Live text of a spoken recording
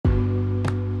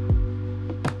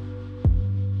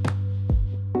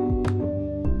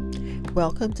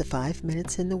Welcome to 5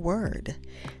 Minutes in the Word.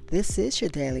 This is your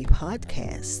daily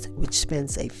podcast, which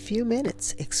spends a few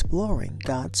minutes exploring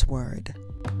God's Word.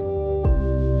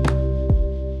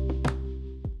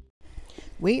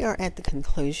 We are at the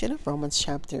conclusion of Romans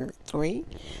chapter 3,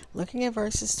 looking at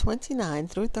verses 29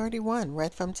 through 31,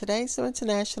 read from today's New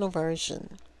International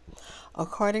Version.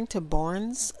 According to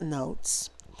Bourne's notes,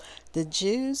 the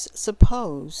Jews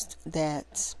supposed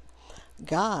that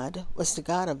God was the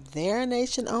God of their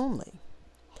nation only,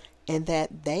 and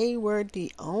that they were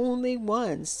the only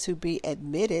ones to be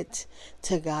admitted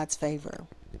to God's favor.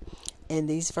 In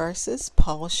these verses,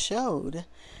 Paul showed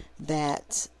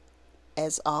that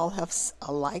as all have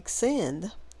alike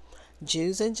sinned,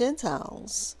 Jews and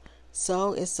Gentiles,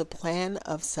 so is the plan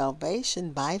of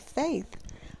salvation by faith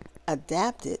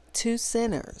adapted to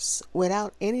sinners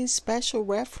without any special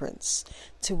reference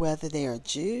to whether they are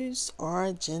Jews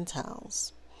or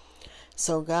Gentiles.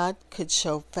 So God could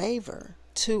show favor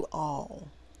to all,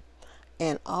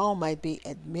 and all might be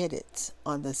admitted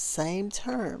on the same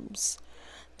terms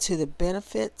to the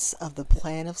benefits of the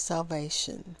plan of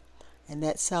salvation, and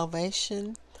that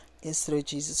salvation is through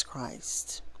Jesus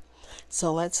Christ.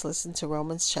 So let's listen to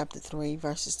Romans chapter 3,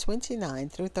 verses 29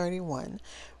 through 31,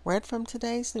 read from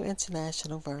today's New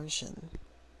International Version.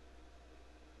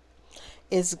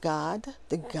 Is God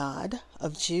the God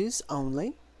of Jews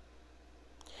only?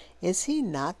 Is he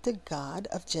not the God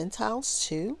of Gentiles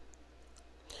too?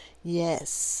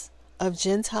 Yes, of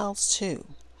Gentiles too,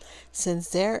 since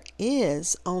there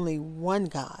is only one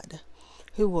God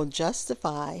who will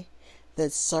justify the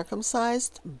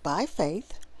circumcised by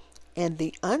faith and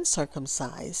the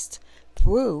uncircumcised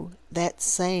through that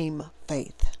same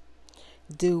faith.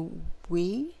 Do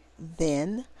we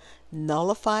then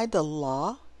nullify the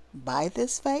law by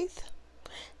this faith?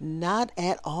 Not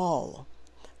at all.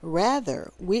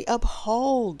 Rather, we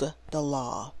uphold the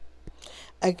law.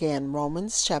 Again,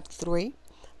 Romans chapter 3,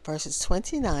 verses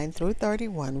 29 through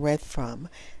 31, read from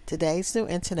today's New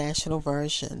International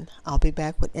Version. I'll be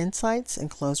back with insights and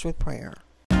close with prayer.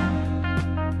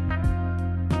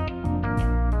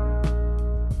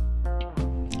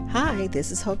 Hi, this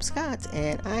is Hope Scott,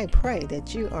 and I pray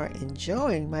that you are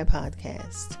enjoying my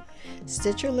podcast.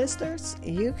 Stitcher listeners,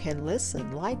 you can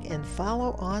listen, like, and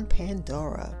follow on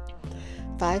Pandora.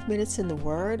 5 Minutes in the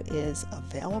Word is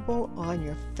available on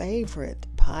your favorite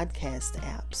podcast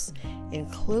apps,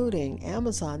 including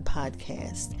Amazon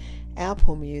Podcast,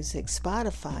 Apple Music,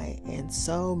 Spotify, and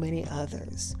so many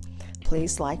others.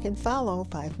 Please like and follow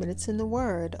 5 Minutes in the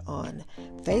Word on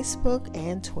Facebook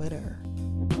and Twitter.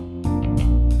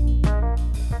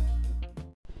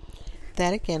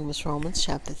 That again was Romans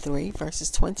chapter 3,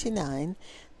 verses 29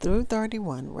 through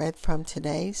 31, read from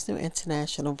today's New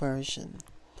International Version.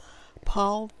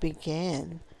 Paul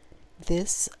began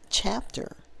this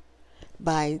chapter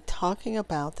by talking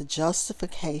about the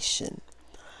justification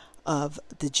of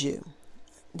the Jew.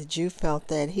 The Jew felt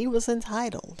that he was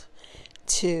entitled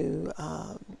to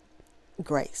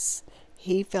grace.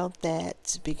 He felt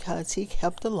that because he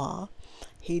kept the law,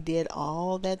 he did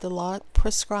all that the law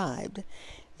prescribed,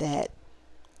 that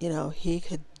he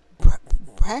could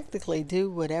practically do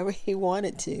whatever he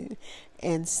wanted to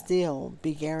and still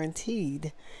be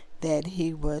guaranteed that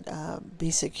he would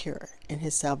be secure in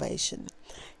his salvation.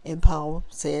 And Paul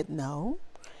said, no,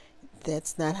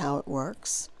 that's not how it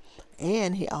works.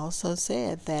 And he also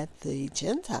said that the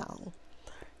Gentile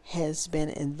has been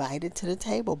invited to the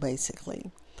table, basically.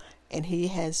 And he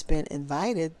has been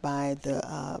invited by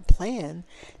the plan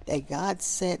that God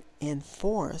set in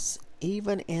force,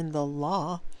 even in the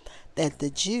law that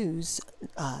the Jews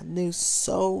knew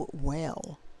so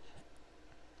well.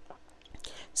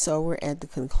 So we're at the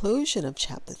conclusion of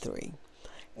chapter 3,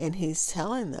 and he's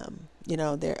telling them,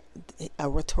 a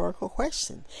rhetorical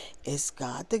question. Is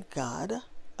God the God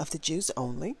of the Jews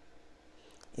only?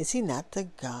 Is he not the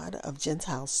God of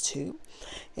Gentiles too?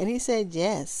 And he said,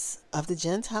 yes, of the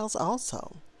Gentiles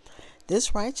also.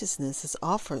 This righteousness is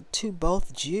offered to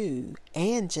both Jew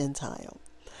and Gentile.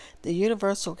 The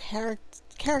universal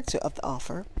character of the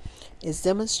offer is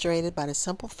demonstrated by the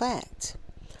simple fact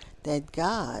that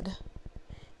God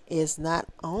is not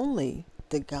only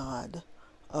the God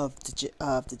of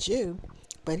the Jew,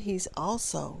 but he's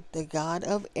also the God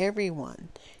of everyone,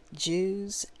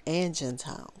 Jews and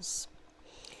Gentiles.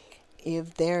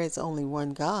 If there is only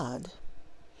one God,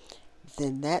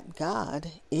 then that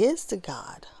God is the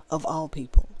God of all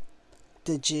people,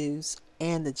 the Jews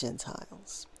and the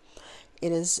Gentiles.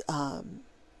 It is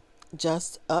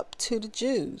just up to the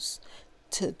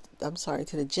to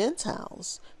the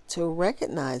Gentiles to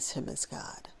recognize him as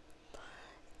God.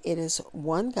 It is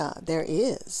one God. There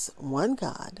is one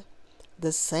God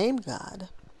the same God,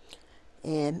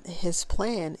 and his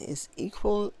plan is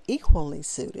equally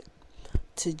suited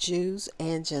to Jews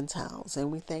and Gentiles.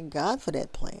 And we thank God for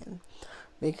that plan,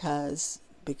 because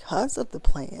of the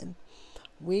plan,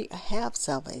 we have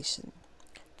salvation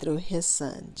through his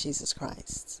Son, Jesus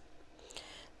Christ.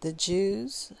 The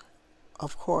Jews,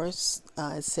 of course,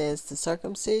 it says the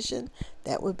circumcision,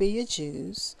 that would be your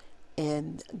Jews,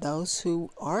 and those who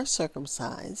are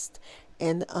circumcised,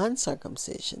 and the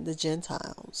uncircumcision, the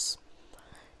Gentiles.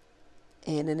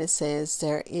 And then it says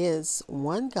there is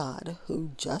one God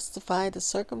who justified the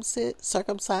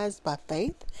circumcised by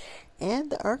faith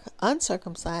and the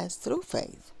uncircumcised through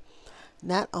faith.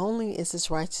 Not only is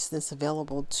this righteousness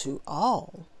available to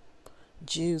all,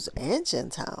 Jews and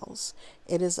Gentiles,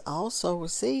 it is also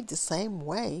received the same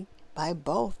way by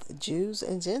both Jews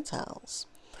and Gentiles.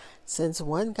 Since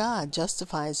one God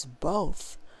justifies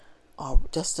both, or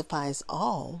justifies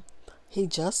all, he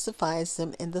justifies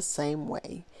them in the same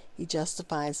way. He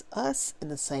justifies us in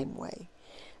the same way.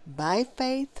 By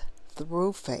faith,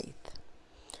 through faith.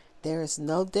 There is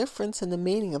no difference in the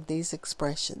meaning of these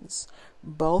expressions.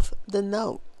 Both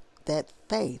denote that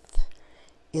faith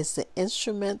is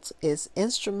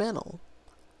instrumental.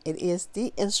 It is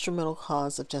the instrumental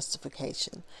cause of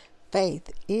justification.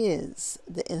 Faith is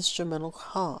the instrumental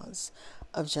cause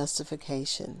of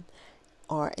justification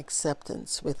or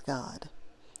acceptance with God.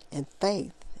 And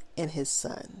faith in his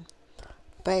Son.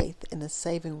 Faith in the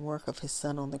saving work of his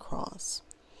Son on the cross.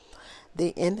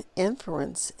 The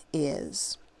inference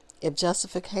is, if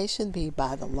justification be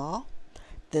by the law,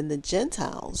 then the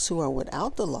Gentiles who are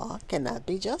without the law cannot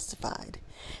be justified.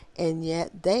 And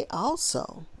yet they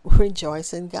also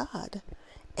rejoice in God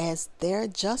as their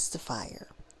justifier.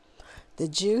 The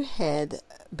Jew had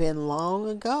been long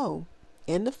ago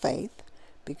in the faith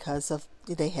because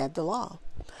they had the law.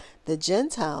 The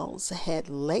Gentiles had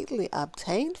lately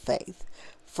obtained faith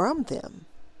from them.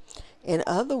 In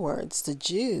other words, the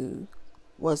Jew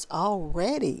was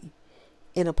already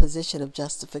in a position of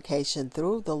justification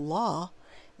through the law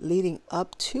leading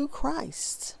up to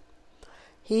Christ.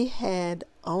 He had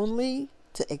only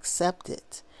to accept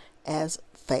it as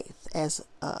faith, as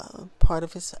part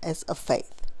of as a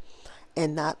faith,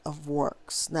 and not of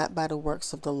works, not by the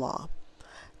works of the law.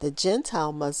 The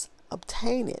Gentile must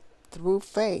obtain it through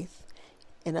faith.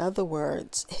 In other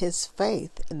words, his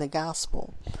faith in the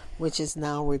gospel, which is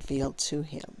now revealed to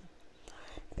him.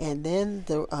 And then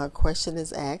the question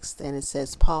is asked, and it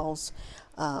says Paul's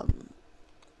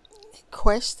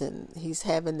question, he's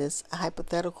having this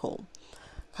hypothetical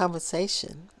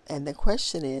conversation, and the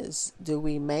question is, do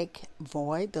we make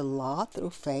void the law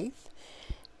through faith?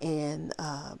 And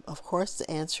of course the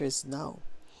answer is no.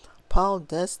 Paul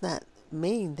does not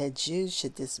mean that Jews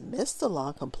should dismiss the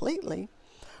law completely.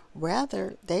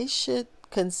 Rather, they should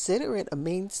consider it a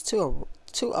means to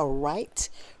a right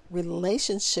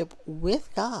relationship with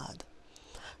God.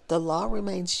 The law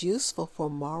remains useful for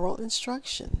moral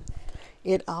instruction.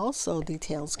 It also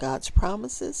details God's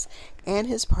promises and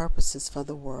his purposes for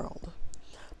the world.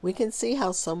 We can see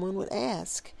how someone would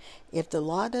ask, if the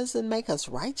law doesn't make us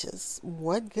righteous,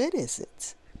 what good is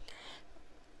it?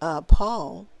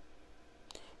 Paul,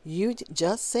 you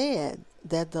just said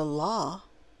that the law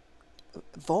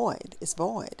is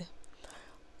void.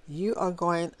 You are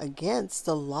going against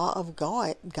the law of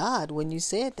God when you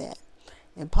said that.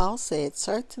 And Paul said,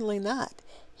 certainly not.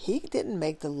 He didn't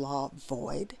make the law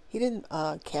void. He didn't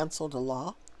cancel the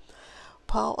law.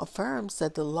 Paul affirms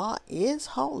that the law is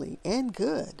holy and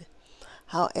good.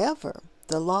 However,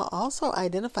 the law also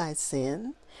identifies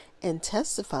sin and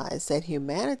testifies that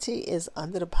humanity is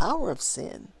under the power of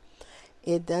sin.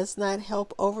 It does not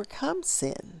help overcome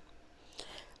sin.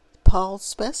 Paul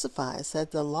specifies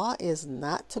that the law is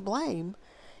not to blame.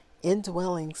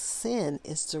 Indwelling sin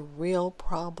is the real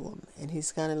problem. And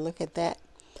he's going to look at that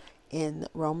in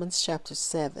Romans chapter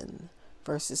 7,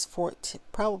 verses 14,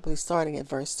 probably starting at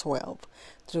verse 12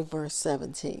 through verse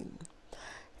 17.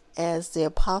 As the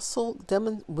apostle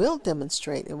will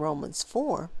demonstrate in Romans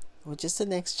 4, which is the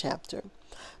next chapter,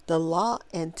 the law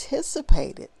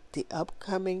anticipated the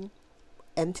coming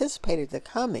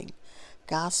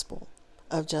gospel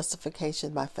of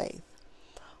justification by faith,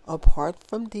 apart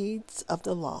from deeds of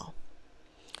the law.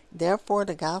 Therefore,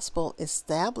 the gospel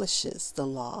establishes the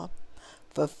law,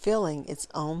 fulfilling its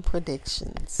own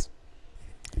predictions.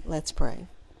 Let's pray.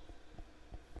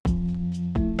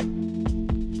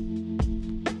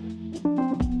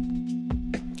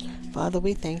 Father,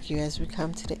 we thank you as we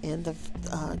come to the end of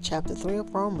chapter 3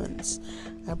 of Romans.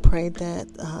 I pray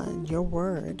that your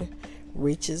word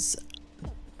reaches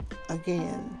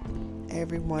again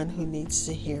everyone who needs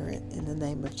to hear it in the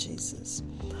name of Jesus.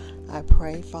 I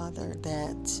pray, Father,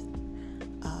 that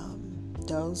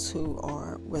those who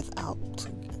are without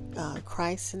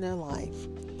Christ in their life,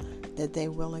 that they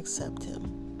will accept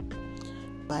Him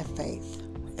by faith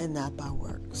and not by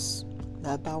works.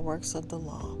 Not by works of the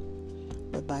law,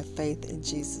 but by faith in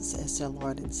Jesus as their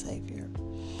Lord and Savior.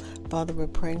 Father, we're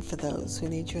praying for those who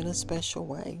need you in a special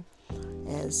way.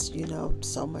 As you know,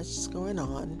 so much is going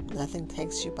on. Nothing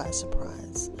takes you by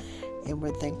surprise. And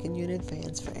we're thanking you in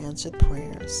advance for answered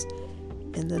prayers.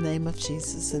 In the name of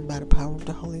Jesus and by the power of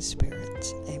the Holy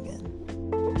Spirit. Amen.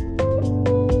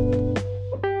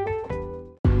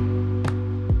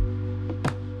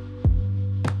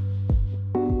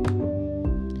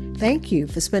 Thank you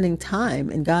for spending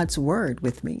time in God's Word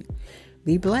with me.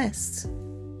 Be blessed.